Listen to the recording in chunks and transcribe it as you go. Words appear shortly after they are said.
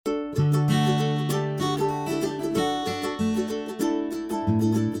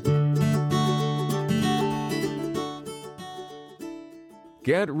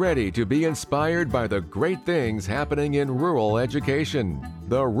Get ready to be inspired by the great things happening in rural education.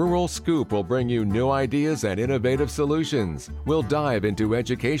 The Rural Scoop will bring you new ideas and innovative solutions. We'll dive into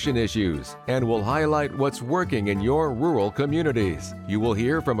education issues and will highlight what's working in your rural communities. You will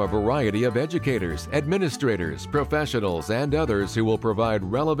hear from a variety of educators, administrators, professionals, and others who will provide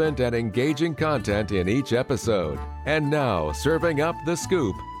relevant and engaging content in each episode. And now, serving up the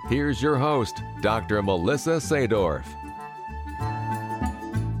scoop, here's your host, Dr. Melissa Sadorf.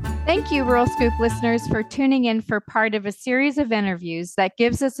 Thank you, Rural Scoop listeners, for tuning in for part of a series of interviews that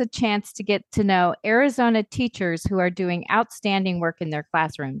gives us a chance to get to know Arizona teachers who are doing outstanding work in their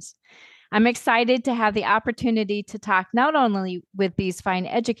classrooms. I'm excited to have the opportunity to talk not only with these fine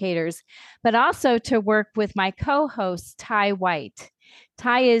educators, but also to work with my co-host, Ty White.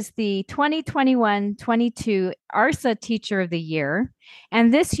 Ty is the 2021-22 ARSA Teacher of the Year,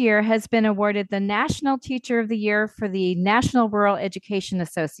 and this year has been awarded the National Teacher of the Year for the National Rural Education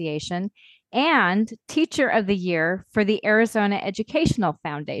Association and Teacher of the Year for the Arizona Educational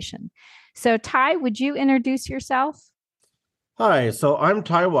Foundation. So, Ty, would you introduce yourself? Hi, so I'm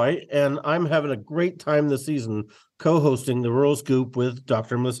Ty White, and I'm having a great time this season co-hosting the Rural Scoop with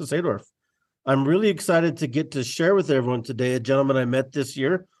Dr. Melissa Sadorf. I'm really excited to get to share with everyone today a gentleman I met this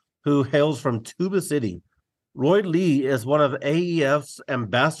year who hails from Tuba City. Roy Lee is one of AEF's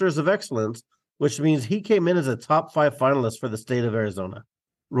Ambassadors of Excellence, which means he came in as a top 5 finalist for the state of Arizona.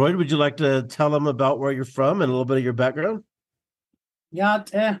 Roy, would you like to tell them about where you're from and a little bit of your background? Yeah,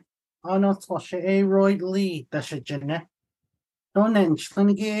 Roy Lee, that's a Jenna. Don't a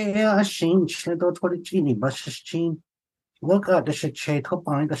sheen, Schledo Toricini, Bushing. Look at the shade to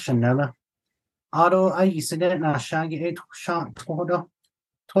bind the Chanella. Auto, I used to get na shaggy 8 shot Tordo.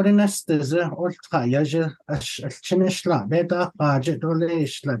 Torinas, there's a or Tayaja, a chinish la beta, budget or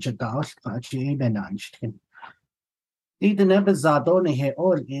leish la jadash, Pachi Benanchkin. Did the Nebazadoni here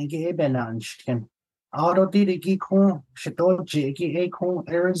all Ege Benanchkin. Auto did a geekon, Shadow Jiggy Acon,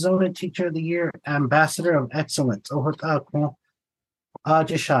 Arizona Teacher of the Year, Ambassador of Excellence, Ohotacon.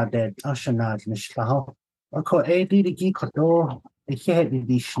 Ajashaded, Ashanad Nishlaho. Oko A did a geekado. I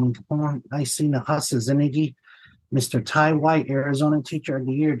seen the Huss's energy. Mr. Ty White, Arizona Teacher of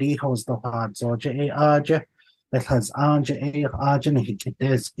the Year, D hosts the hard Georgia A Aja, that has Anja A Aja, he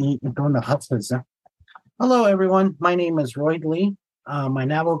does eat and don't the Huss's. Hello, everyone. My name is Roy Lee. My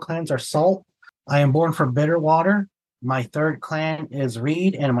Navajo clans are Salt. I am born from Bitterwater. My third clan is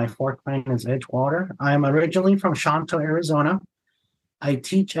Reed, and my fourth clan is Edgewater. I am originally from Shanto, Arizona. I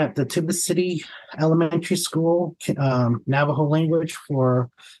teach at the Tuba City Elementary School, Navajo language for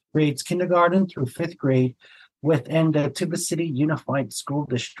grades kindergarten through 5th grade within the Tuba City Unified School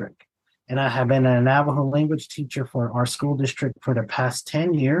District. And I have been a Navajo language teacher for our school district for the past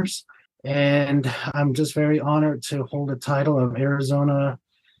 10 years. And I'm just very honored to hold the title of Arizona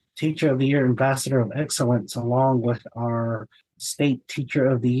Teacher of the Year, Ambassador of Excellence, along with our State Teacher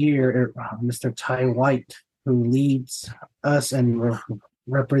of the Year, Mr. Ty White, who leads us and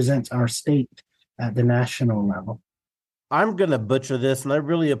represents our state at the national level. I'm going to butcher this, and I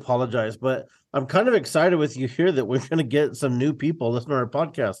really apologize, but I'm kind of excited with you here that we're going to get some new people listening to our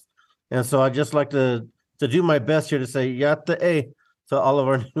podcast. And so I'd just like to do my best here to say Yatta A to all of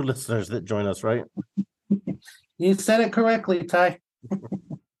our new listeners that join us, right? You said it correctly, Ty.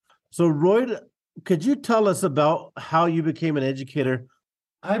 So, Roy, could you tell us about how you became an educator?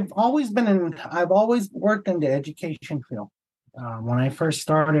 I've always worked in the education field. When I first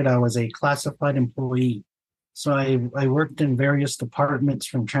started, I was a classified employee. So I worked in various departments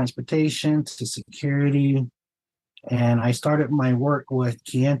from transportation to security. And I started my work with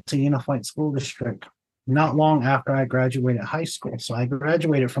Kayenta Unified School District not long after I graduated high school. So I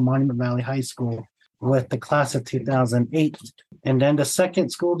graduated from Monument Valley High School with the class of 2008. And then the second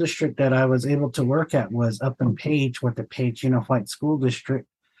school district that I was able to work at was up in Page with the Page Unified School District.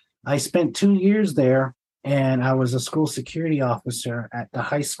 I spent 2 years there, and I was a school security officer at the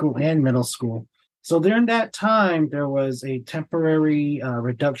high school and middle school. So during that time, there was a temporary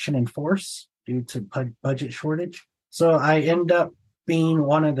reduction in force due to budget shortage. So I ended up being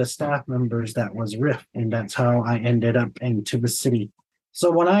one of the staff members that was RIF, and that's how I ended up in Tuba City.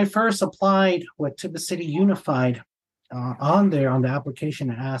 So when I first applied with Tuba City Unified, on the application,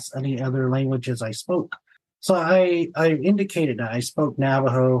 I asked any other languages I spoke. So I indicated that I spoke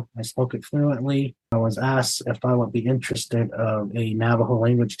Navajo. I spoke it fluently. I was asked if I would be interested of a Navajo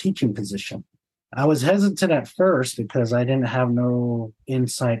language teaching position. I was hesitant at first because I didn't have no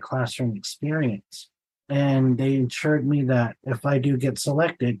inside classroom experience. And they assured me that if I do get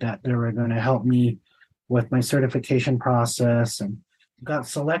selected, that they were going to help me with my certification process, and got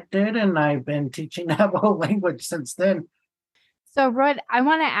selected. And I've been teaching Navajo language since then. So, Rod, I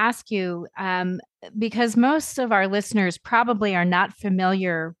want to ask you because most of our listeners probably are not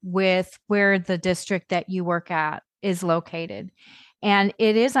familiar with where the district that you work at is located. And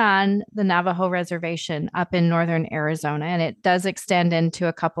it is on the Navajo Reservation up in northern Arizona, and it does extend into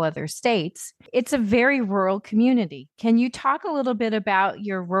a couple other states. It's a very rural community. Can you talk a little bit about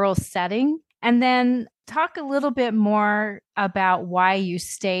your rural setting and then talk a little bit more about why you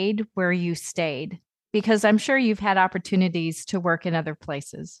stayed where you stayed? Because I'm sure you've had opportunities to work in other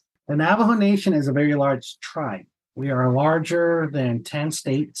places. The Navajo Nation is a very large tribe. We are larger than 10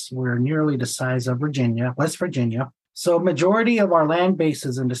 states. We're nearly the size of Virginia, West Virginia. So majority of our land base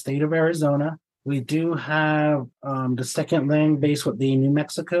is in the state of Arizona. We do have the second land base would be in New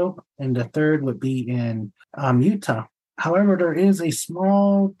Mexico, and the third would be in Utah. However, there is a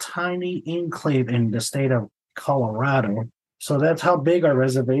small, tiny enclave in the state of Colorado. So that's how big our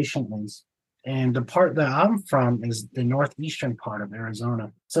reservation is. And the part that I'm from is the northeastern part of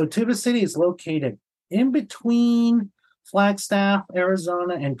Arizona. So Tuba City is located in between Flagstaff,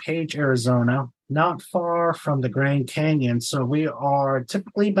 Arizona, and Page, Arizona, not far from the Grand Canyon. So we are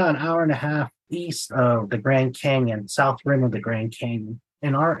typically about an hour and a half east of the Grand Canyon, south rim of the Grand Canyon.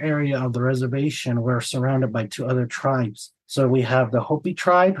 In our area of the reservation, we're surrounded by two other tribes. So we have the Hopi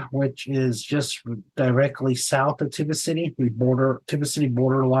tribe, which is just directly south of Tuba City. Tuba City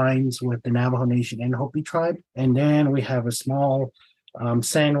borderlines with the Navajo Nation and Hopi tribe. And then we have a small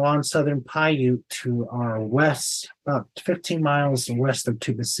San Juan Southern Paiute to our west, about 15 miles west of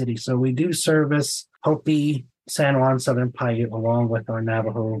Tuba City. So we do service Hopi, San Juan Southern Paiute along with our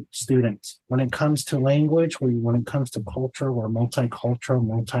Navajo students. When it comes to language, when it comes to culture, we're multicultural,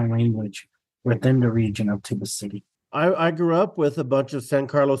 multi-language within the region of Tuba City. I grew up with a bunch of San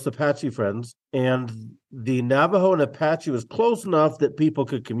Carlos Apache friends, and the Navajo and Apache was close enough that people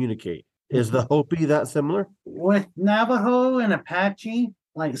could communicate. Is the Hopi that similar? With Navajo and Apache,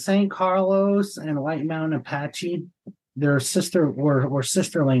 like San Carlos and White Mountain Apache, they're sister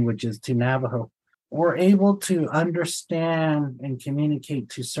languages to Navajo. We're able to understand and communicate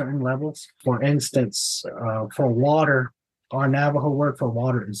to certain levels. For instance, for water, our Navajo word for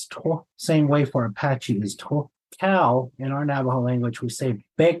water is to. Same way for Apache is to. Cow, in our Navajo language, we say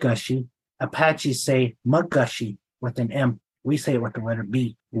begashi. Apaches say mugashi with an M. We say it with the letter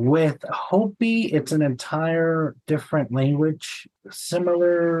B. With Hopi, it's an entire different language,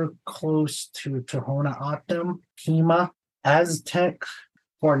 similar, close to Tohono O'odham, Pima, Aztec.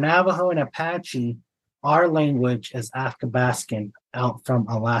 For Navajo and Apache, our language is Athabascan, out from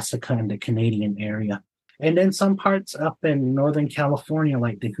Alaska and the Canadian area. And then some parts up in Northern California,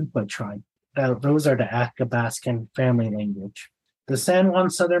 like the Hupa tribe. Those are the Athabascan family language. The San Juan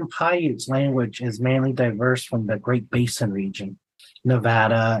Southern Paiute's language is mainly diverse from the Great Basin region,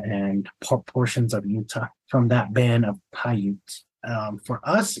 Nevada, and portions of Utah from that band of Paiutes. For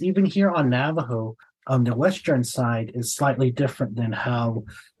us, even here on Navajo, on the western side is slightly different than how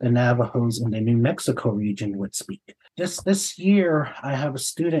the Navajos in the New Mexico region would speak. This year, I have a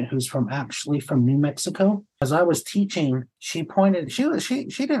student who's from New Mexico. As I was teaching, she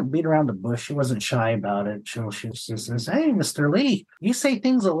didn't beat around the bush. She wasn't shy about it. She just says, "Hey, Mr. Lee, you say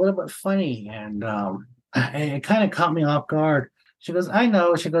things a little bit funny," and it kind of caught me off guard. She goes, "I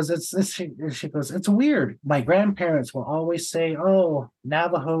know." She goes, "It's weird. My grandparents will always say, 'Oh,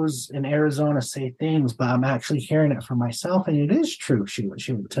 Navajos in Arizona say things,' but I'm actually hearing it for myself, and it is true." She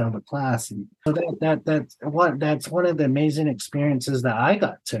would tell the class, and so that's one of the amazing experiences that I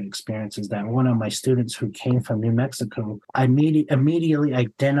got to experience, is that one of my students who came from New Mexico, I immediately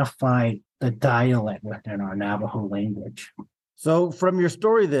identified the dialect within our Navajo language. So from your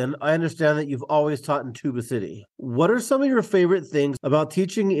story then, I understand that you've always taught in Tuba City. What are some of your favorite things about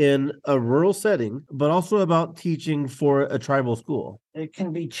teaching in a rural setting, but also about teaching for a tribal school? It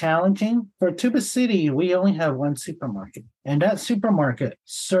can be challenging. For Tuba City, we only have one supermarket, and that supermarket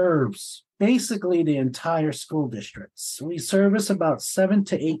serves basically the entire school districts. We service about 7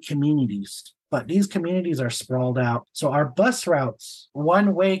 to 8 communities, but these communities are sprawled out. So our bus routes,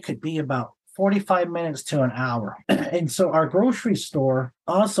 one way could be about 45 minutes to an hour. And so our grocery store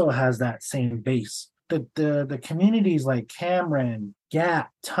also has that same base. The communities like Cameron,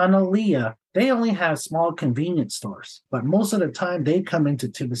 Gap, Tunalia, they only have small convenience stores. But most of the time they come into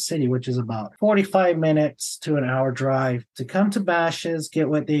Tuba City, which is about 45 minutes to an hour drive, to come to Bashes, get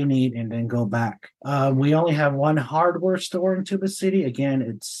what they need, and then go back. We only have one hardware store in Tuba City. Again,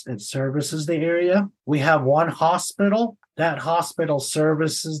 it services the area. We have one hospital. That hospital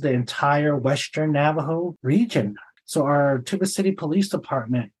services the entire Western Navajo region. So our Tuba City Police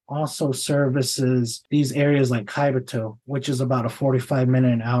Department also services these areas like Kaibito, which is about a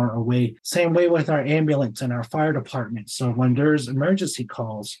 45-minute an hour away. Same way with our ambulance and our fire department. So when there's emergency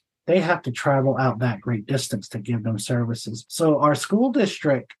calls, they have to travel out that great distance to give them services. So our school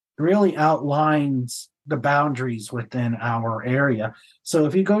district really outlines the boundaries within our area. So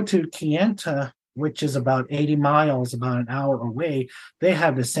if you go to Kienta, which is about 80 miles, about an hour away, they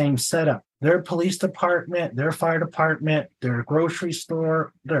have the same setup. Their police department, their fire department, their grocery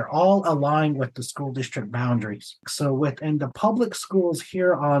store, they're all aligned with the school district boundaries. So within the public schools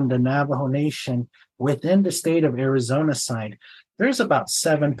here on the Navajo Nation, within the state of Arizona side, there's about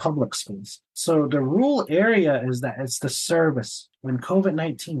 7 public schools. So the rural area is that it's the service. When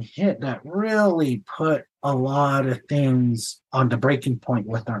COVID-19 hit, that really put a lot of things on the breaking point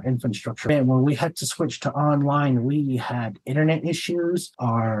with our infrastructure. And when we had to switch to online, we had internet issues.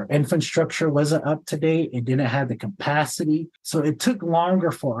 Our infrastructure wasn't up to date. It didn't have the capacity. So it took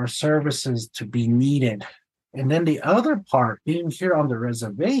longer for our services to be needed. And then the other part, being here on the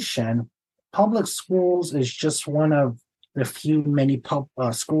reservation, public schools is just one of the many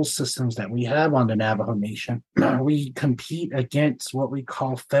school systems that we have on the Navajo Nation. We compete against what we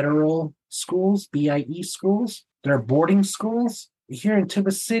call federal schools, BIE schools. They're boarding schools. Here in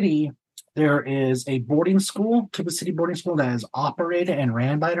Tuba City, there is a boarding school, Tuba City Boarding School, that is operated and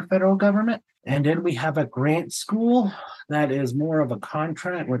ran by the federal government. And then we have a grant school that is more of a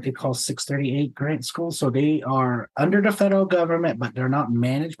contract, what they call 638 grant school. So they are under the federal government, but they're not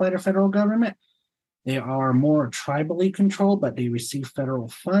managed by the federal government. They are more tribally controlled, but they receive federal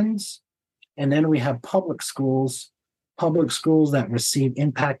funds. And then we have public schools that receive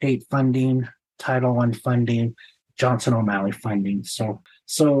Impact 8 funding, Title I funding, Johnson O'Malley funding.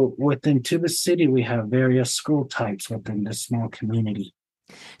 So within Tuba City, we have various school types within this small community.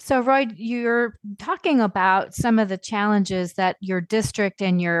 So, Roy, you're talking about some of the challenges that your district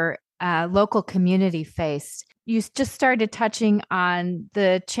and your local community faced. You just started touching on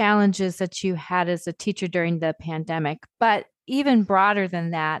the challenges that you had as a teacher during the pandemic, but even broader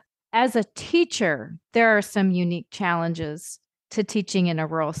than that, as a teacher, there are some unique challenges to teaching in a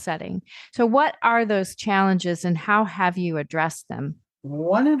rural setting. So what are those challenges and how have you addressed them?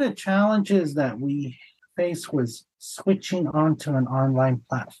 One of the challenges that we faced was switching onto an online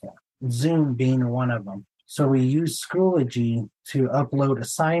platform, Zoom being one of them. So we used Schoology to upload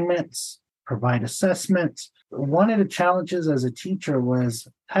assignments, provide assessments. One of the challenges as a teacher was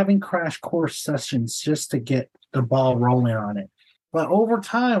having crash course sessions just to get the ball rolling on it. But over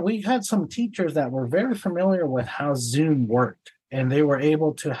time, we had some teachers that were very familiar with how Zoom worked, and they were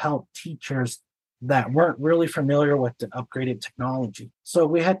able to help teachers that weren't really familiar with the upgraded technology. So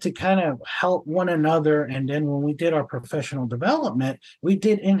we had to kind of help one another. And then when we did our professional development, we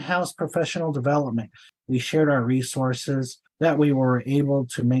did in-house professional development. We shared our resources, that we were able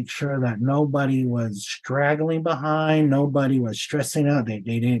to make sure that nobody was straggling behind, nobody was stressing out,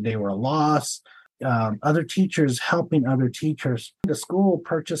 they were lost. Other teachers helping other teachers. The school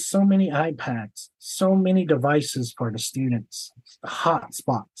purchased so many iPads, so many devices for the students,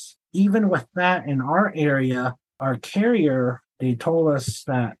 hotspots. Even with that in our area, our carrier, they told us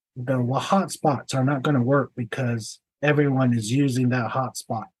that the hotspots are not going to work because everyone is using that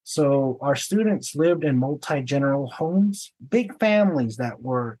hotspot. So our students lived in multi-general homes, big families that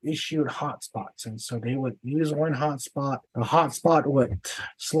were issued hotspots. And so they would use one hotspot. The hotspot would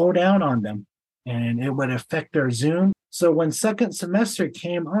slow down on them and it would affect their Zoom. So when second semester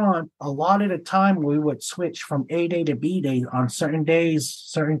came on, a lot of the time we would switch from A day to B day on certain days,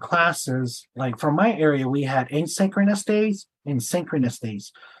 certain classes. Like from my area, we had asynchronous days and synchronous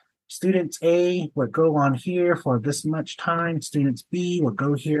days. Students A would go on here for this much time. Students B would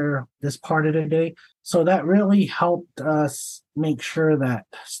go here this part of the day. So that really helped us make sure that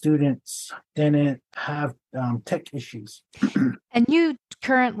students didn't have tech issues. And you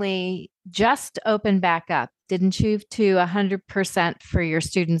currently just opened back up, didn't you, to 100% for your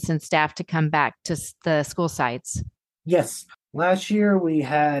students and staff to come back to the school sites? Yes. Last year we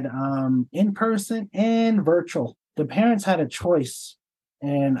had in-person and virtual. The parents had a choice.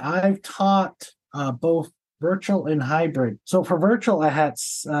 And I've taught both virtual and hybrid. So for virtual, I had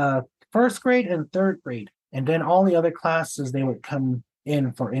first grade and third grade. And then all the other classes, they would come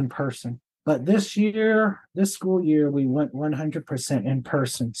in for in-person. But this school year, we went 100% in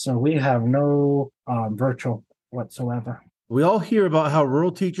person. So we have no virtual whatsoever. We all hear about how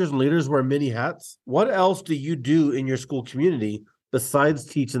rural teachers and leaders wear many hats. What else do you do in your school community besides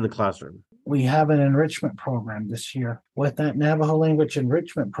teach in the classroom? We have an enrichment program this year. With that Navajo language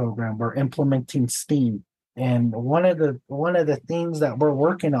enrichment program, we're implementing STEAM. And one of the things that we're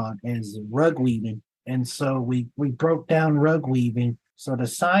working on is rug weaving. And so we broke down rug weaving So the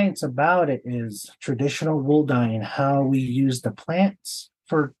science about it is traditional wool dyeing, how we use the plants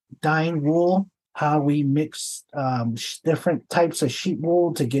for dyeing wool, how we mix different types of sheep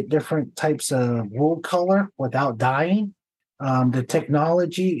wool to get different types of wool color without dyeing. The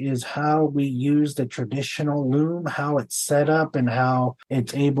technology is how we use the traditional loom, how it's set up and how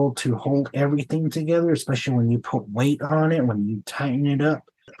it's able to hold everything together, especially when you put weight on it, when you tighten it up.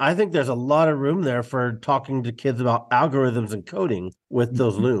 I think there's a lot of room there for talking to kids about algorithms and coding with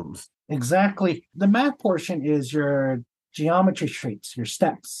those looms. Exactly. The math portion is your geometry traits, your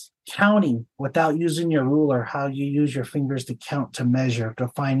steps, counting without using your ruler, how you use your fingers to count, to measure, to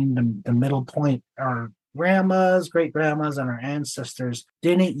finding the middle point. Our grandmas, great grandmas, and our ancestors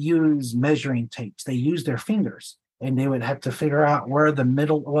didn't use measuring tapes. They used their fingers, and they would have to figure out where the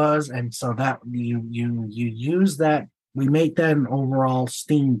middle was. And so that you use that. We make that an overall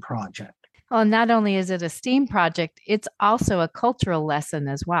STEAM project. Well, not only is it a STEAM project, it's also a cultural lesson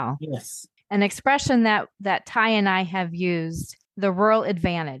as well. Yes. An expression that Ty and I have used, the rural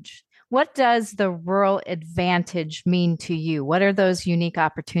advantage. What does the rural advantage mean to you? What are those unique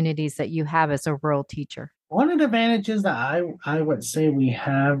opportunities that you have as a rural teacher? One of the advantages that I would say we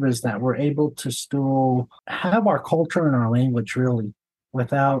have is that we're able to still have our culture and our language really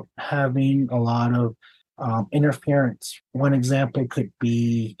without having a lot of interference. One example could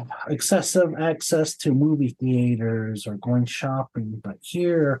be excessive access to movie theaters or going shopping. But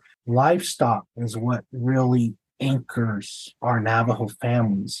here, livestock is what really anchors our Navajo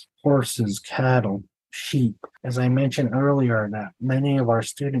families: horses, cattle, sheep. As I mentioned earlier, that many of our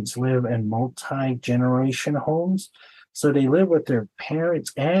students live in multi-generation homes. So they live with their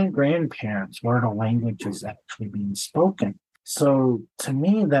parents and grandparents where the language is actually being spoken. So to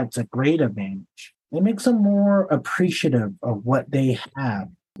me, that's a great advantage. It makes them more appreciative of what they have.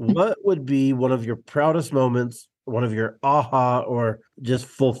 What would be one of your proudest moments, one of your aha or just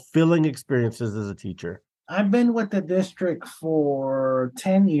fulfilling experiences as a teacher? I've been with the district for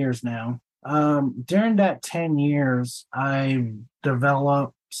 10 years now. During that 10 years, I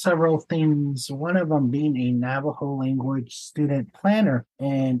developed several things, one of them being a Navajo language student planner,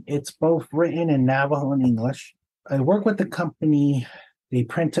 and it's both written in Navajo and English. I work with the company. They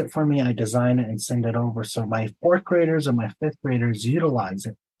print it for me, I design it and send it over. So my fourth graders and my fifth graders utilize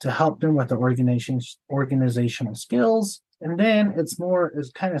it to help them with the organizational skills. And then it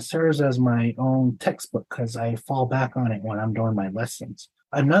kind of serves as my own textbook because I fall back on it when I'm doing my lessons.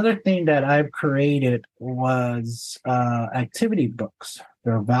 Another thing that I've created was activity books.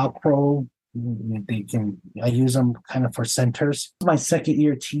 They're Velcro. I use them kind of for centers. My second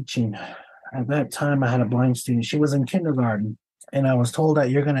year teaching. At that time, I had a blind student. She was in kindergarten. And I was told that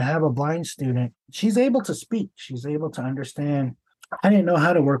you're going to have a blind student. She's able to speak. She's able to understand. I didn't know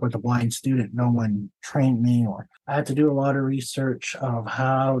how to work with a blind student. No one trained me, or I had to do a lot of research of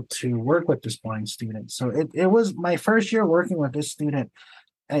how to work with this blind student. So it was my first year working with this student.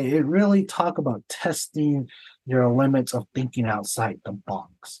 It really talked about testing your limits of thinking outside the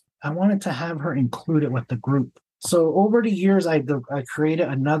box. I wanted to have her included with the group. So over the years, I created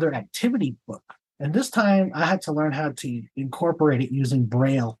another activity book. And this time I had to learn how to incorporate it using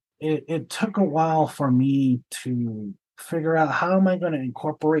Braille. It took a while for me to figure out how am I going to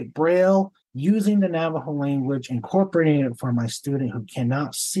incorporate Braille using the Navajo language, incorporating it for my student who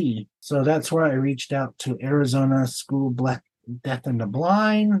cannot see. So that's where I reached out to Arizona School Deaf and the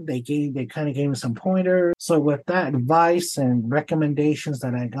Blind. They kind of gave me some pointers. So with that advice and recommendations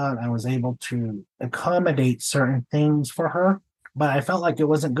that I got, I was able to accommodate certain things for her, but I felt like it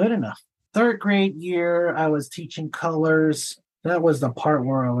wasn't good enough. Third grade year, I was teaching colors. That was the part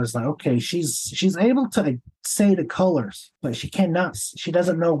where I was like, okay, she's able to say the colors, but she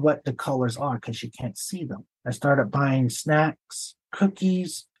doesn't know what the colors are because she can't see them. I started buying snacks,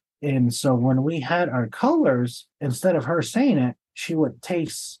 cookies. And so when we had our colors, instead of her saying it, she would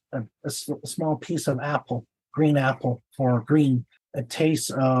taste a small piece of apple, green apple for green, a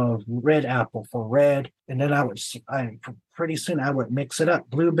taste of red apple for red. And then pretty soon I would mix it up: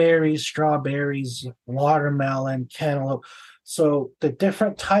 blueberries, strawberries, watermelon, cantaloupe. So the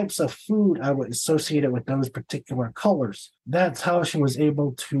different types of food I would associate it with those particular colors. That's how she was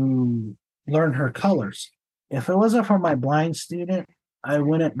able to learn her colors. If it wasn't for my blind student, I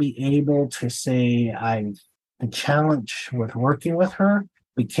wouldn't be able to say the challenge with working with her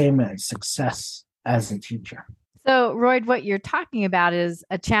became a success as a teacher. So, Royd, what you're talking about is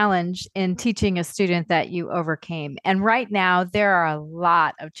a challenge in teaching a student that you overcame. And right now, there are a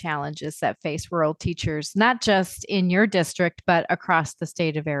lot of challenges that face rural teachers, not just in your district, but across the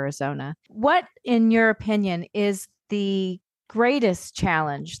state of Arizona. What, in your opinion, is the greatest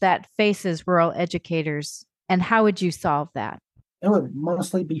challenge that faces rural educators, and how would you solve that? It would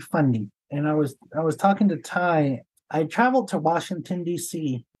mostly be funding. And I was talking to Ty. I traveled to Washington,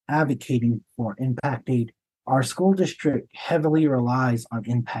 D.C., advocating for impact aid. Our school district heavily relies on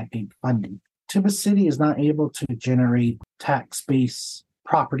impact aid funding. Tuba City is not able to generate tax base,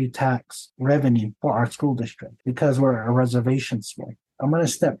 property tax revenue for our school district because we're a reservation school. I'm going to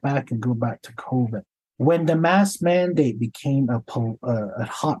step back and go back to COVID. When the mask mandate became a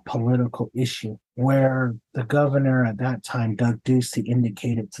hot political issue, where the governor at that time, Doug Ducey,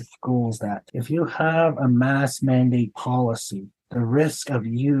 indicated to schools that if you have a mask mandate policy, the risk of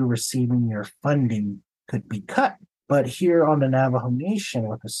you receiving your funding could be cut. But here on the Navajo Nation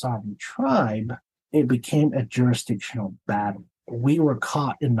with the sovereign tribe, it became a jurisdictional battle. We were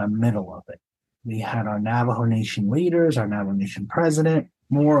caught in the middle of it. We had our Navajo Nation leaders, our Navajo Nation president,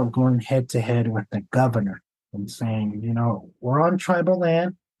 more of going head to head with the governor and saying, we're on tribal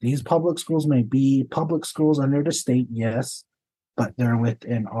land. These public schools may be public schools under the state, yes, but they're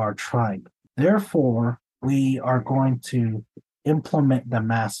within our tribe. Therefore, we are going to implement the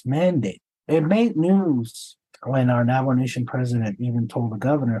mask mandate. It made news when our Navajo Nation president even told the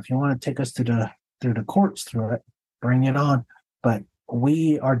governor, if you want to take us through the courts through it, bring it on. But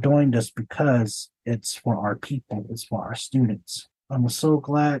we are doing this because it's for our people, it's for our students. I'm so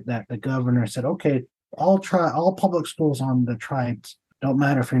glad that the governor said, okay, all public schools on the tribes, don't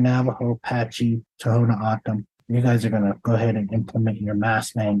matter if you're Navajo, Apache, Tohono O'odham, you guys are going to go ahead and implement your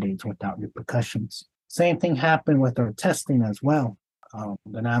mask mandates without repercussions. Same thing happened with our testing as well.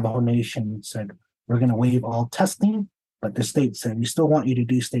 The Navajo Nation said, we're going to waive all testing, but the state said, we still want you to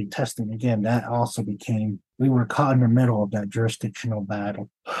do state testing. Again, that also we were caught in the middle of that jurisdictional battle.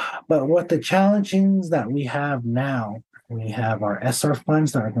 But what the challenges that we have now, we have our SR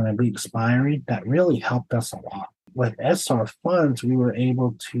funds that are going to be expiring. That really helped us a lot. With SR funds, we were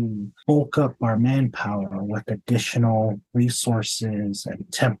able to bulk up our manpower with additional resources and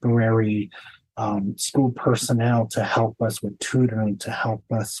temporary school personnel to help us with tutoring, to help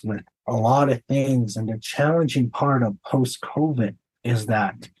us with a lot of things. And the challenging part of post-COVID is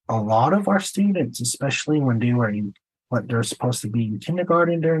that a lot of our students, especially when they were in what they're supposed to be in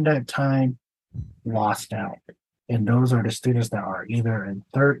kindergarten during that time, lost out. And those are the students that are either in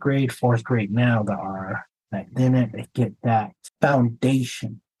third grade, fourth grade now that didn't get that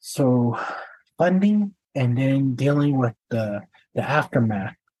foundation. So funding and then dealing with the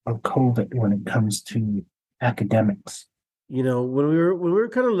aftermath of COVID when it comes to academics. When we were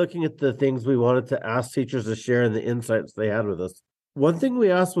kind of looking at the things we wanted to ask teachers to share and the insights they had with us, one thing we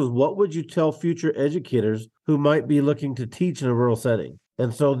asked was, what would you tell future educators who might be looking to teach in a rural setting?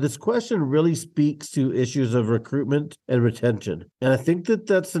 And so this question really speaks to issues of recruitment and retention. And I think that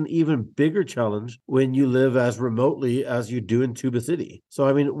that's an even bigger challenge when you live as remotely as you do in Tuba City.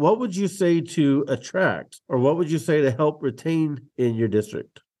 So, what would you say to attract, or what would you say to help retain in your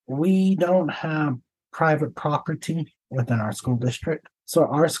district? We don't have private property within our school district. So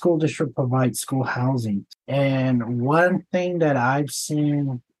our school district provides school housing. And one thing that I've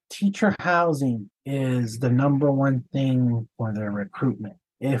seen, teacher housing is the number one thing for their recruitment.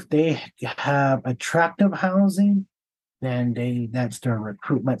 If they have attractive housing, then that's their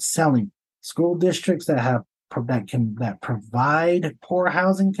recruitment selling. School districts that provide poor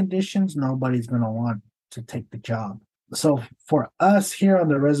housing conditions, nobody's going to want to take the job. So for us here on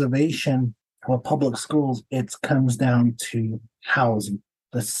the reservation for public schools, it comes down to housing.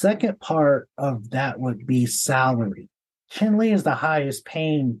 The second part of that would be salary. Chinle is the highest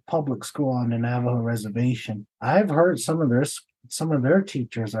paying public school on the Navajo reservation. I've heard some of their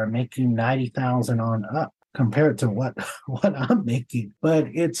teachers are making $90,000 on up compared to what I'm making. But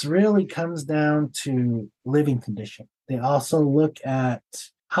it's really comes down to living condition. They also look at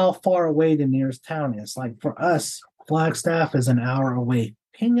how far away the nearest town is. Like for us, Flagstaff is an hour away.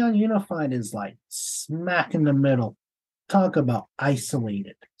 Pinyon Unified is like smack in the middle. Talk about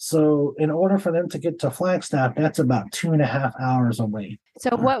isolated. So in order for them to get to Flagstaff, that's about 2.5 hours away.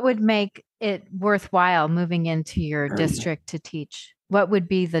 So what would make it worthwhile moving into your district to teach? What would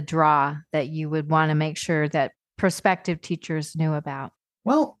be the draw that you would want to make sure that prospective teachers knew about?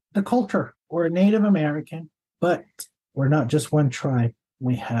 Well, the culture. We're Native American, but we're not just one tribe.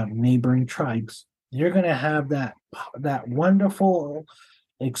 We have neighboring tribes. You're going to have that wonderful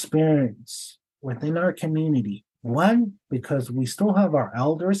experience within our community. One, because we still have our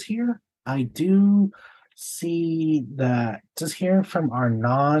elders here. I do see that just hearing from our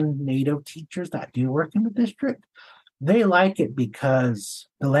non-native teachers that do work in the district, they like it because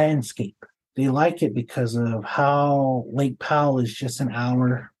the landscape. They like it because of how Lake Powell is just an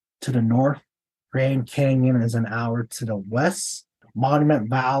hour to the north. Grand Canyon is an hour to the west. Monument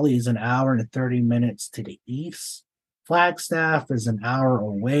Valley is an hour and 30 minutes to the east. Flagstaff is an hour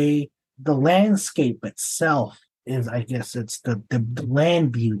away. The landscape itself is, I guess, it's the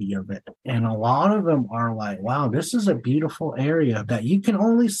land beauty of it. And a lot of them are like, wow, this is a beautiful area that you can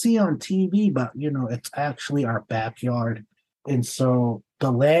only see on TV, but, it's actually our backyard. And so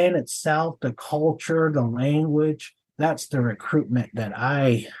the land itself, the culture, the language, that's the recruitment that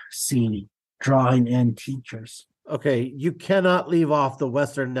I see drawing in teachers. Okay, you cannot leave off the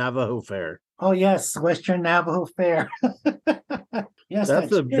Western Navajo Fair. Oh, yes, Western Navajo Fair. Yes,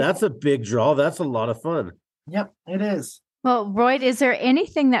 that's a big draw. That's a lot of fun. Yep, it is. Well, Roy, is there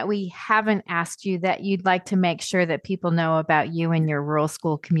anything that we haven't asked you that you'd like to make sure that people know about you and your rural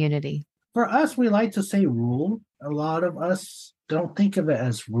school community? For us, we like to say rural. A lot of us don't think of it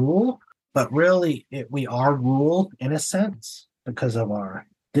as rural, but really we are rural in a sense because of our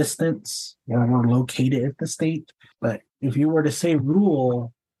distance where we're located in the state. But if you were to say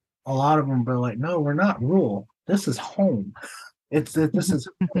rural, a lot of them are like, no, we're not rural. This is home. This is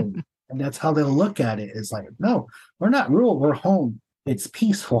home. And that's how they'll look at it. It's like, no, we're not rural. We're home. It's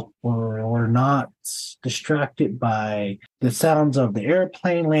peaceful. We're not distracted by the sounds of the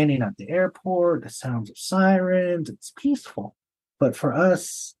airplane landing at the airport, the sounds of sirens. It's peaceful. But for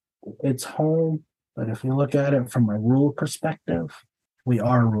us, it's home. But if you look at it from a rural perspective, we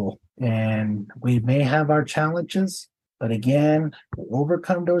are rural. And we may have our challenges, but again, we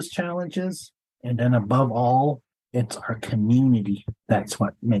overcome those challenges. And then above all, it's our community. That's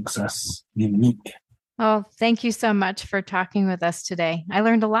what makes us unique. Oh, thank you so much for talking with us today. I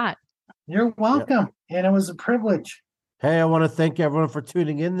learned a lot. You're welcome. Yep. And it was a privilege. Hey, I want to thank everyone for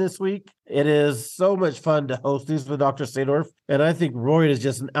tuning in this week. It is so much fun to host these with Dr. Sadorf. And I think Roy is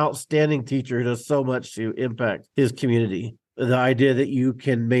just an outstanding teacher who does so much to impact his community. The idea that you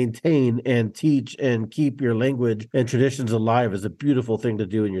can maintain and teach and keep your language and traditions alive is a beautiful thing to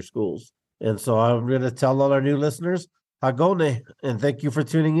do in your schools. And so I'm going to tell all our new listeners, Hagone, and thank you for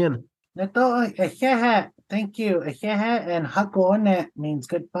tuning in. Thank you. And Hagone means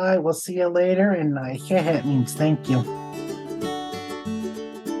goodbye. We'll see you later. And means thank you.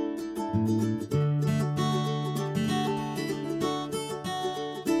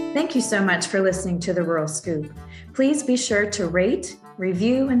 Thank you so much for listening to The Rural Scoop. Please be sure to rate,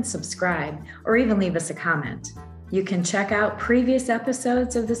 review, and subscribe, or even leave us a comment. You can check out previous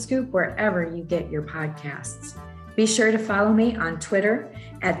episodes of The Scoop wherever you get your podcasts. Be sure to follow me on Twitter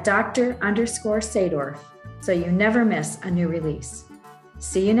at Dr._Sadorf so you never miss a new release.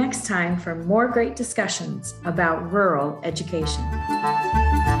 See you next time for more great discussions about rural education.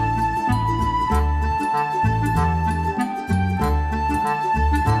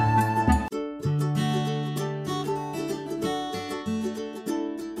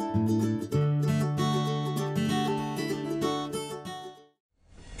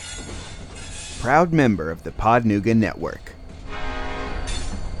 Proud member of the Podnuga Network.